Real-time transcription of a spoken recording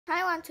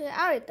I want to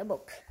read the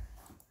book.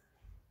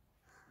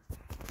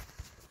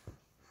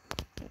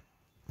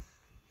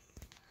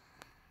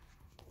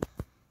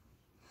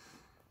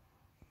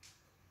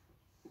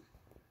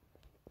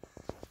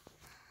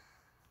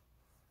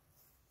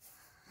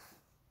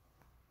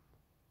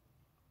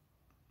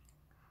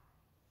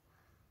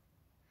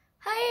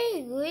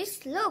 Hey,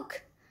 Grace,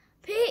 look.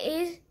 He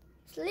is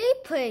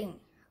sleeping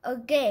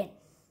again.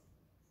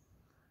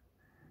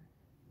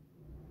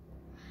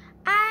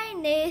 I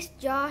need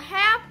your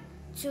help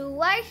to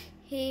wake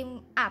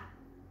him up.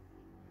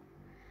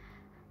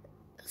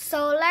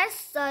 So let's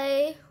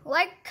say,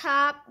 wake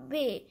up,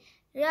 B.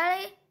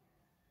 Ready?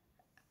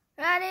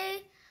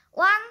 Ready?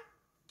 1,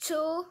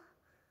 2,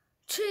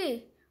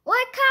 3.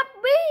 Wake up,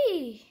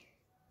 B.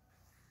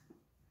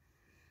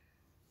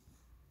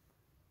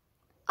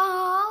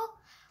 Oh,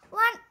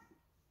 what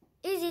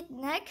is it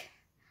next?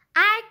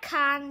 I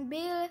can't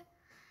believe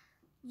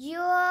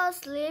you're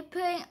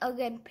sleeping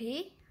again,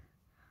 P.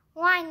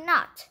 Why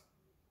not?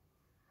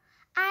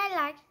 I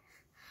like,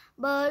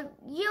 but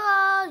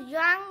you're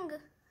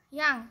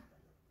young,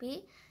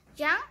 P.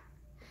 Young?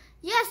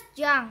 Yes,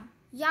 young.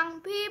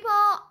 Young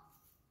people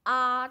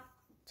are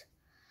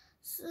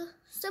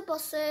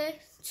supposed to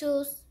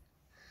choose.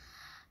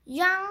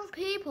 Young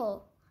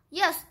people.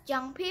 Yes,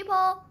 young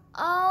people.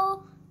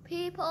 Old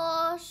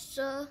people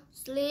should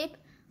sleep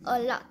a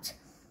lot.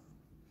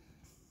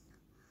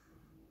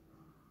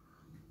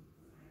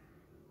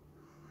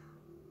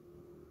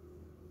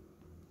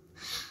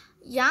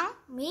 Young,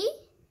 me?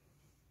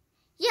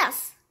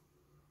 Yes.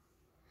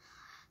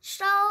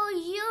 So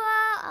you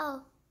are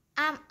old.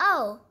 I'm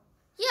old.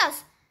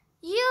 Yes,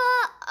 you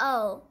are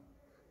old.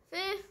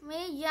 With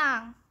me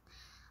young.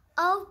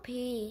 OP.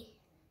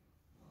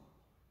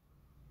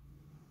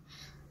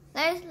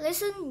 Let's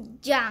listen,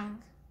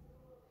 young.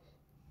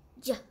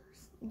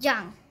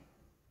 Young.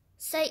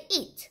 Say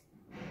it.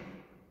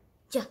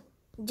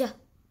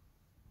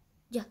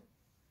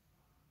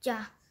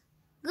 Yeah.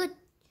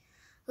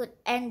 Good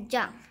and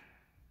young.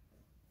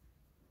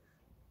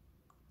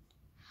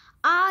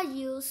 Are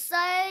you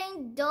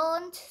saying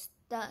don't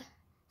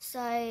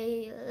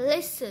say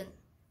listen?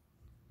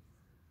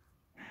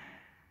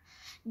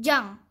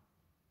 Young,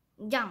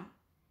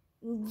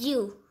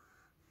 you,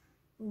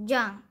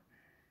 young,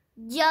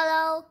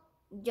 yellow,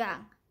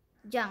 young,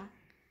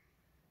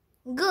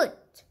 good.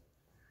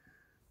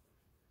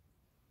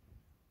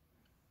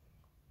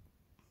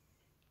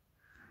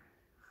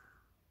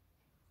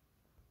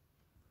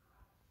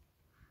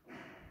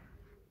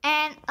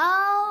 And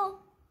oh,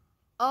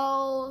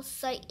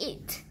 say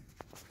it.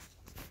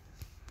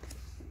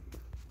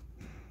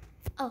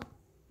 Oh,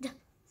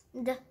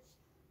 the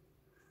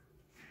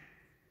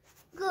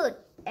good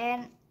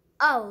and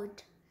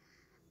old,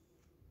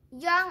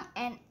 young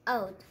and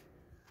old.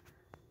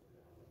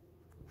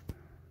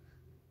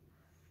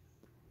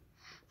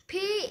 P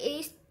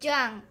is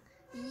young.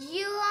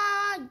 You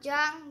are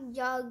young.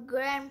 Your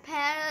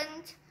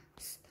grandparents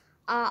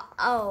are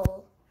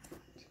old.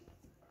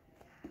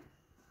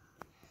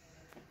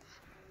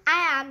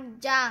 I am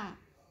young.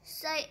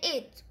 Say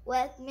it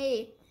with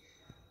me.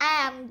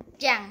 I am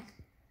young.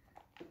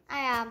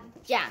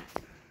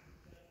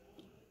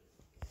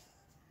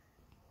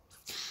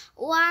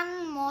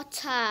 One more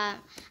time.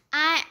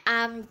 I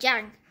am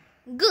young.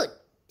 Good.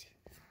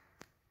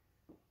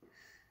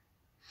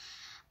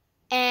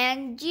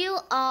 And you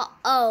are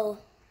old.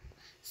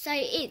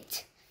 Say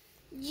it.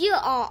 You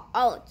are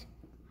old.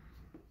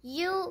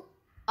 You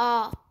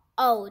are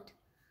old.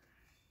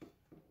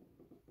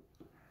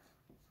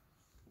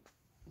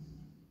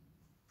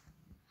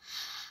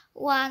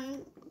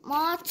 One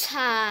more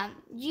time.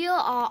 You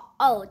are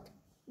old.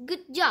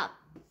 Good job.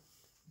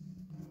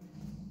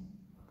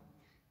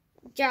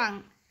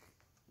 Young.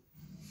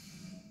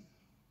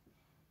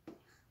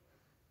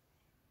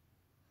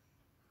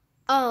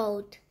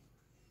 Old.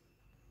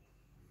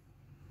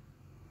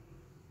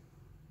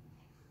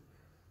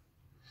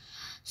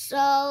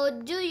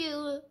 So, do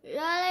you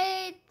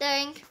really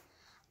think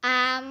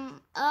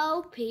I'm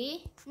OP?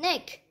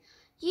 Nick,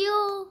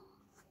 you're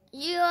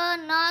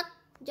not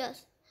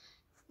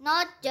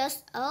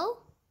just old.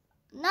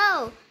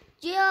 No,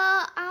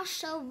 you're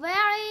also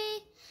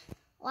very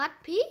what,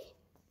 P?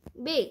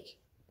 Big.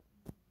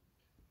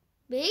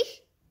 Big?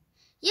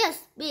 Yes,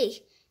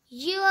 big.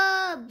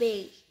 You're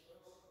big.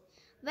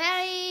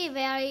 Very,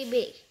 very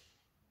big.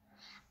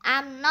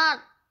 I'm not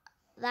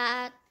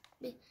that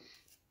big.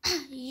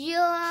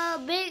 You're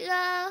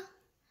bigger.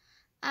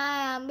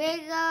 I am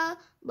bigger,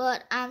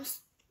 but I'm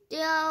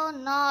still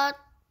not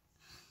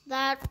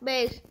that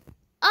big.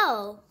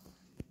 Oh.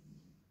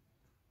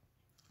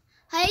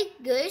 Hey,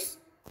 guys.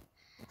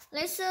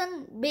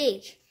 Listen,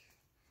 big.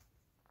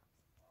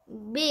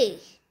 Big.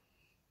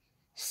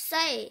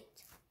 Say it.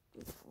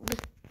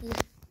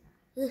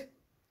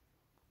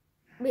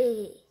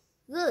 Big.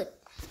 Good.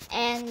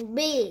 And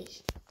big.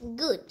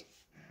 Good.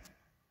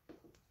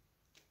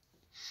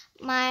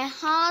 My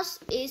house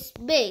is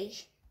big.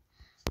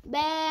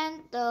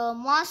 Ben the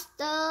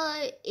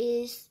monster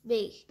is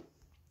big.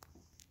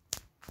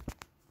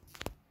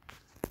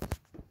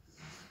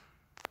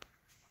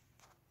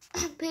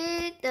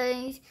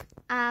 think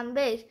I'm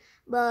big,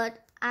 but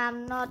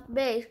I'm not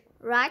big,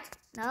 right?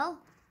 No.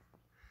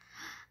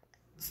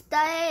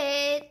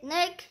 Say it,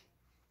 Nick.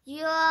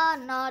 You're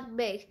not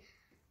big.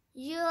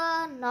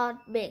 You're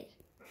not big.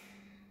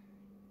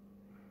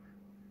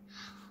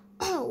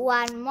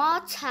 One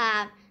more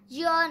time.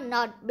 You're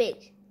not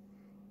big.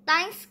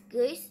 Thanks,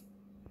 guys.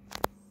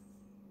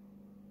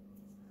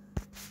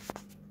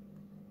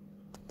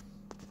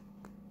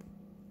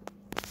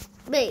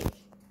 Big.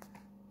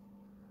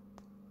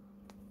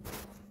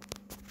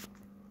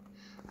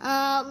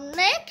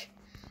 Nick,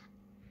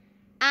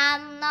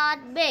 I'm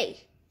not big,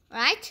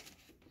 right?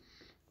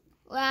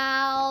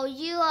 Well,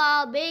 you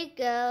are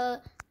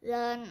bigger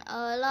than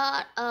a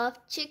lot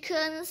of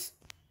chickens.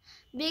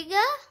 Bigger?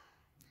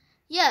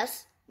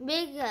 Yes,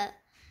 bigger.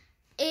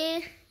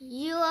 If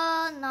you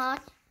are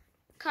not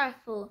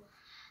careful,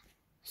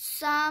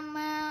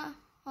 someone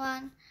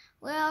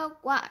will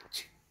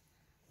watch.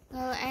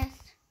 And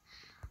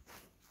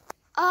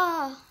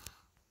oh,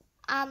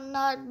 I'm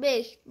not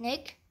big,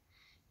 Nick.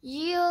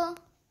 You're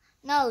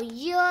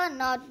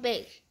not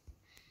big.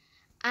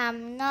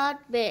 I'm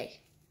not big.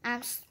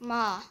 I'm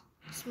small.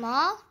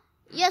 Small?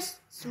 Yes,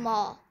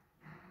 small.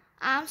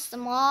 I'm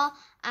small.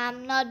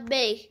 I'm not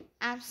big.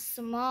 I'm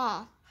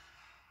small.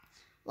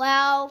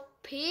 Well,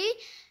 P,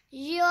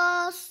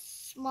 you're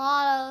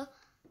smaller.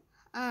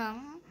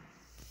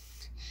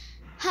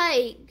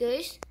 Hey,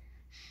 guys.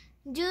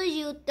 Do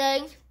you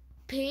think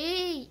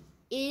P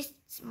is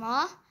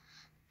small?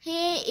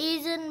 He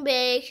isn't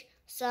big,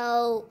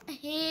 so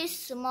he's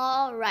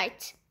small,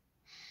 right?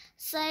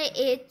 Say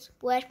it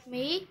with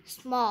me.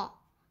 Small.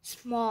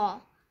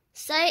 Small.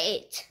 Say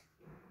it.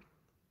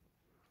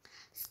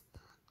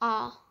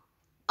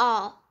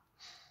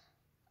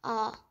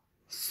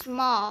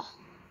 Small.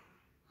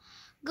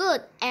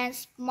 Good and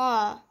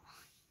small.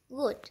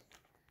 Good.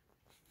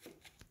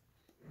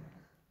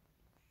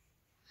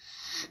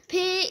 P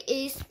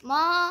is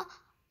small.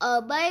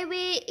 A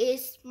baby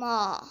is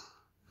small.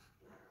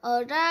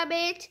 A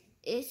rabbit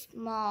is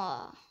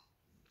small.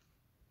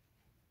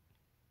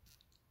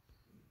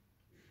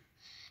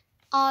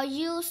 Are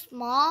you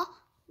small?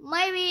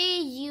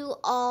 Maybe you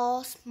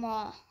are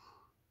small.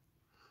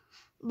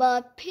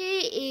 But P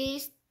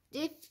is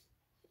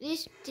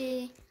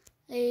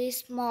distinctly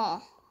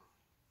small.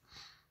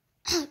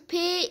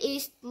 P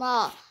is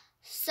small.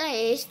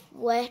 Say it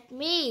with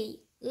me.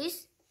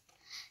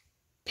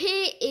 P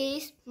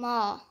is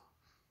small.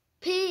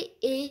 P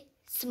is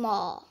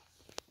small.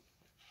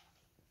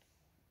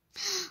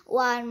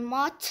 One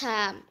more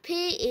time.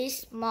 P is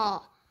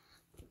small.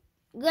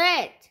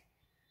 Great.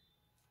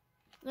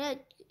 Great.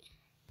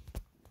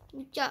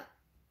 Good job.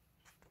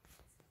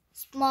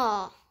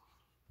 Small.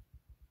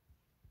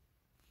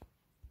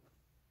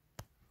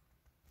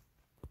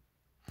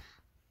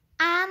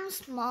 I'm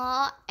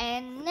small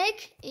and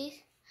Nick is...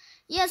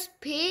 Yes,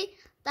 P,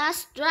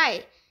 that's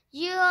right.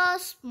 You're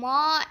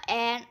small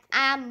and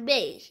I'm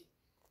big.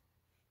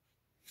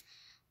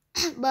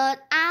 But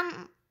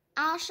I'm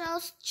also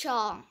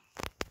strong.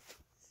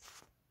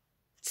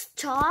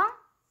 Strong?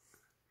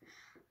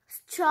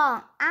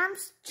 Strong. I'm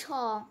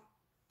strong.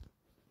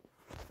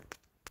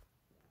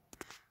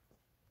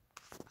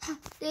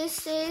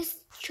 This is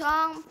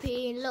strong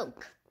P.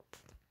 Look.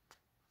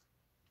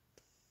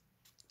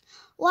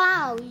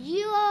 Wow,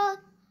 you are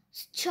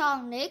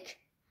strong, Nick.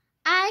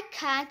 I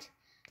can't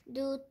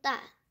do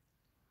that.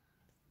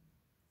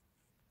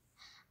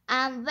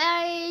 I'm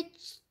very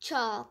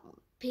strong,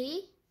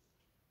 P.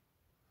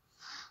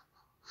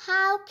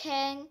 How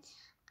can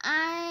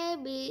I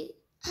be?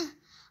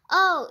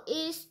 Oh,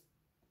 it's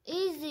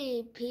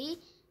easy, P.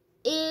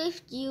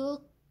 If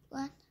you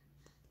want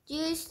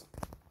just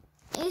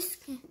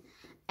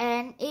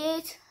and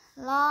eat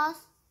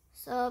lots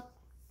of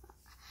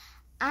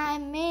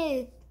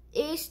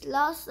eat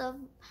lots of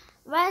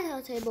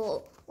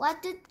vegetables.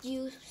 What did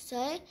you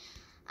say?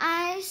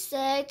 I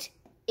said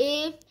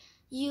if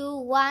you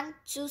want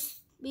to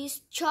be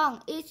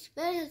strong, eat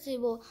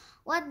vegetables.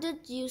 What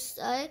did you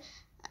say?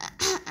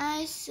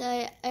 I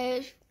said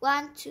if you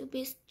want to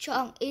be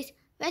strong, eat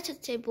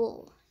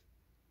vegetables.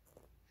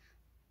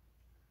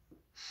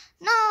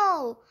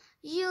 No,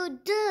 you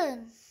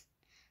didn't.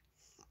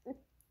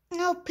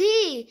 No,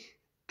 P.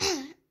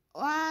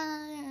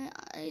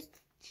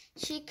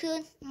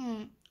 Chicken.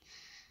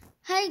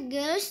 Hey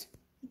girls,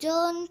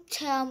 don't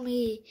tell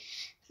me,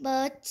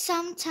 but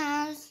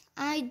sometimes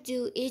I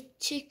do eat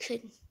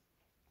chicken.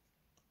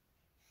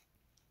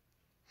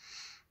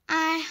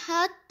 I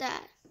heard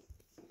that,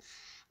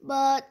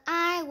 but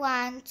I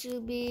want to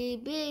be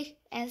big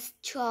and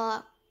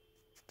strong.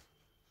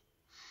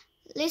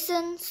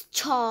 Listen,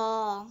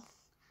 strong,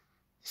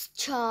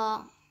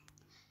 strong.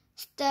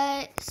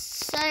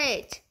 Say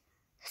it,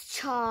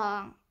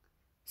 strong,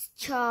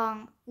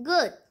 strong.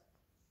 Good.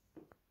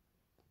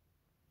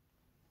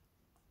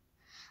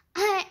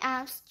 I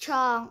am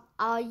strong.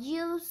 Are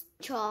you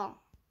strong?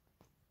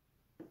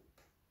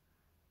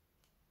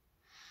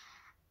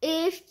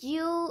 If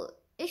you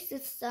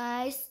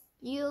exercise,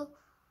 your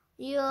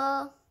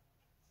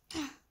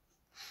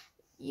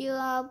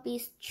you'll be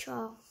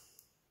strong.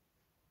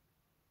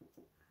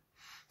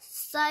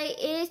 Say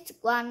it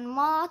one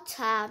more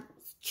time.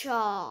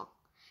 Strong.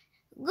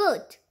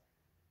 Good.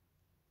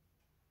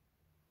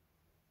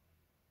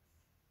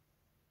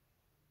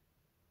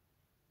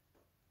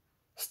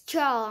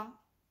 Strong.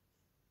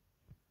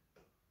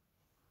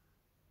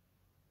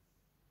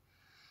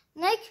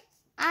 Next,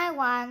 I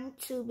want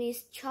to be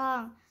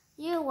strong.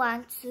 You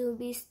want to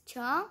be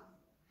strong?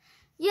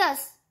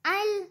 Yes,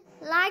 I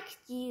like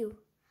you.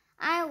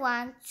 I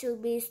want to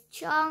be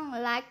strong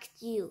like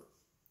you.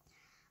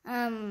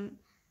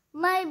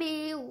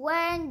 Maybe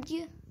when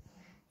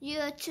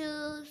you're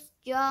too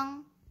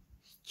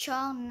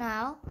strong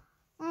now.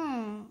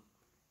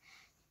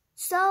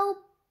 So,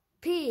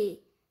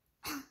 P,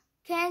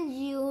 can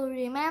you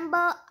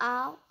remember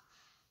our?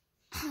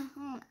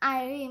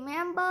 I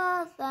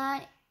remember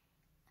that.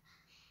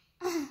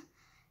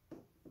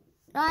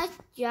 Right,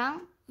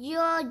 young,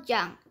 you're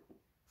young.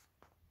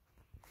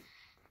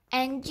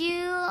 And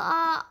you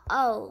are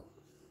old.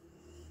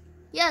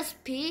 Yes,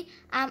 P,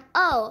 I'm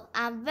old.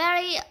 I'm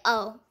very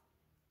old.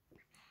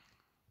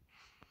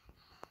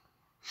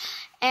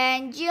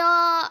 And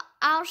you're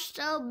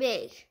also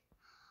big.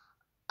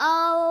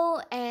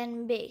 Old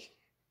and big.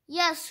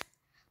 Yes,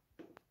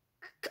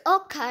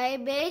 okay,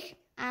 big.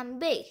 I'm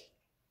big.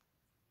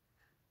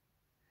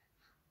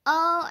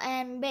 Old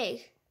and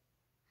big.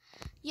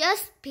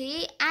 Yes,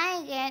 P,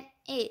 I get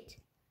it.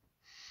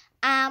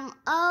 I'm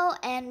old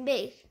and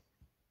big.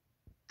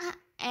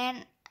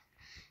 And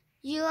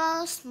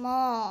you're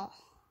small.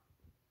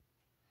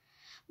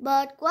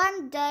 But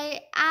one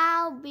day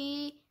I'll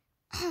be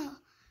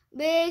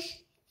big,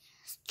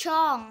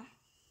 strong.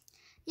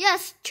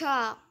 Yes,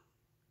 strong.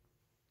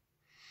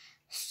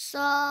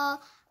 So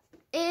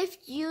if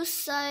you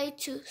say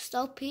to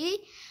Sophie,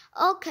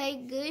 okay,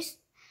 good,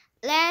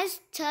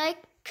 let's take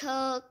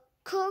a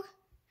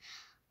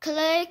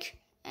click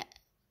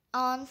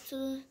on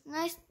to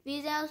next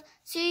video.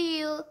 See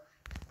you.